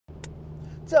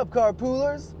What's up,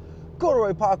 Carpoolers?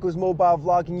 Corduroy Paco's mobile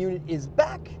vlogging unit is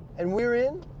back, and we're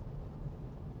in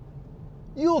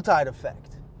Yuletide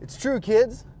effect. It's true,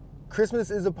 kids. Christmas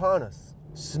is upon us.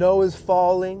 Snow is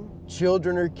falling,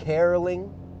 children are caroling,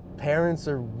 parents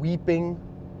are weeping,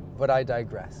 but I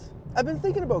digress. I've been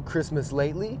thinking about Christmas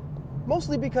lately,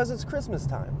 mostly because it's Christmas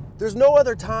time. There's no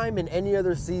other time in any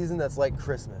other season that's like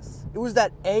Christmas. It was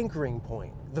that anchoring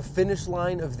point, the finish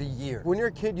line of the year. When you're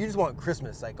a kid, you just want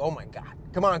Christmas, like, oh my God,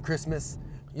 come on, Christmas.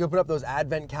 You open up those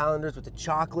advent calendars with the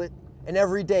chocolate, and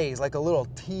every day is like a little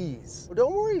tease. But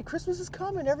don't worry, Christmas is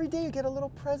coming. Every day you get a little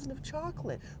present of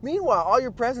chocolate. Meanwhile, all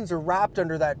your presents are wrapped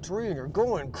under that tree and you're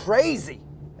going crazy.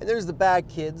 And there's the bad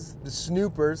kids, the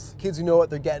snoopers, kids who know what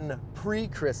they're getting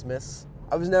pre-Christmas.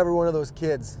 I was never one of those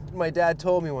kids. My dad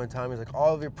told me one time, he's like,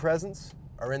 all of your presents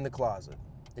are in the closet.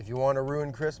 If you want to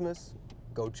ruin Christmas,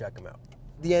 go check them out.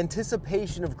 The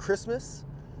anticipation of Christmas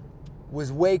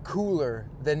was way cooler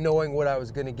than knowing what I was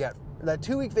gonna get. That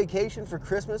 2-week vacation for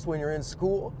Christmas when you're in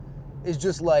school is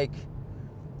just like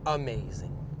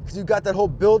amazing. Because you've got that whole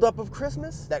buildup of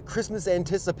Christmas, that Christmas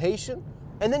anticipation,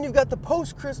 and then you've got the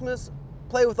post-Christmas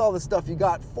play with all the stuff you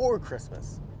got for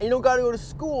Christmas. And you don't gotta go to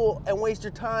school and waste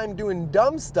your time doing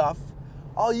dumb stuff.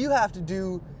 All you have to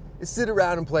do is sit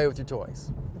around and play with your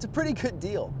toys. It's a pretty good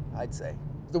deal, I'd say.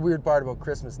 The weird part about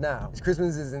Christmas now is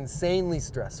Christmas is insanely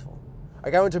stressful.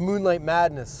 Like, I went to Moonlight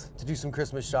Madness to do some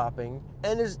Christmas shopping,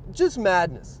 and it's just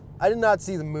madness. I did not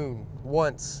see the moon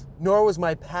once, nor was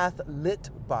my path lit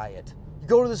by it. You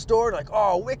go to the store and like,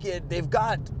 oh, wicked, they've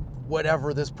got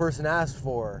whatever this person asked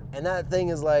for, and that thing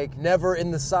is like never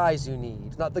in the size you need.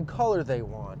 It's not the color they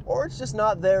want, or it's just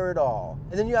not there at all.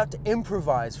 And then you have to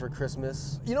improvise for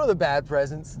Christmas. You know the bad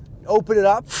presents? You open it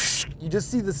up, you just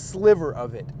see the sliver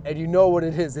of it, and you know what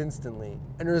it is instantly.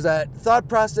 And there's that thought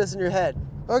process in your head.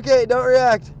 Okay, don't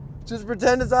react. Just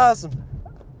pretend it's awesome.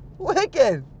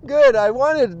 Wicked. Good. I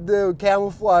wanted the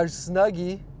camouflage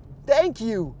Snuggie. Thank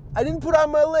you. I didn't put it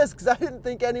on my list because I didn't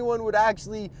think anyone would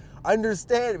actually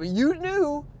understand it. But you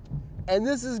knew, and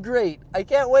this is great. I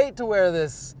can't wait to wear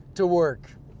this to work.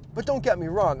 But don't get me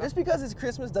wrong. Just because it's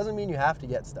Christmas doesn't mean you have to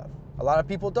get stuff. A lot of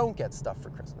people don't get stuff for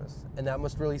Christmas, and that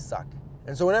must really suck.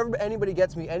 And so whenever anybody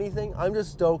gets me anything, I'm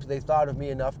just stoked they thought of me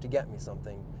enough to get me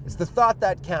something. It's the thought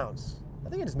that counts. I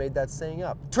think I just made that saying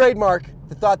up. Trademark,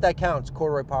 the thought that counts,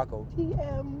 Corduroy Paco.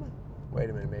 TM. Wait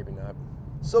a minute, maybe not.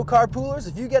 So Carpoolers,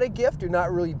 if you get a gift you're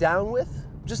not really down with,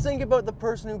 just think about the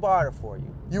person who bought it for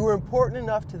you. You were important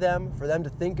enough to them for them to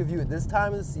think of you at this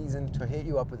time of the season to hit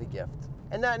you up with a gift.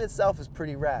 And that in itself is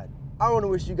pretty rad. I want to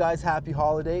wish you guys happy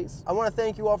holidays. I want to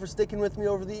thank you all for sticking with me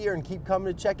over the year and keep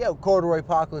coming to check out Corduroy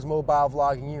Paco's mobile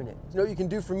vlogging unit. You know what you can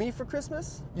do for me for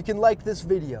Christmas? You can like this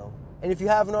video. And if you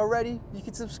haven't already, you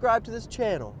can subscribe to this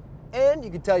channel. And you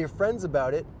can tell your friends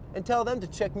about it and tell them to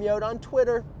check me out on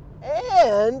Twitter.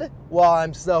 And while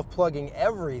I'm self-plugging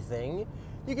everything,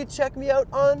 you can check me out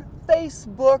on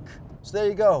Facebook. So there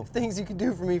you go, things you can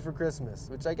do for me for Christmas,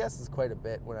 which I guess is quite a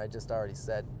bit when I just already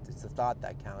said it's the thought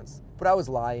that counts. But I was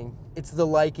lying. It's the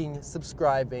liking,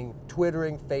 subscribing,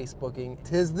 Twittering, Facebooking.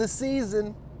 'Tis the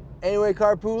season. Anyway,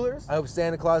 Carpoolers, I hope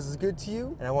Santa Claus is good to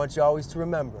you, and I want you always to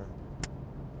remember,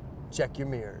 check your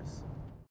mirrors.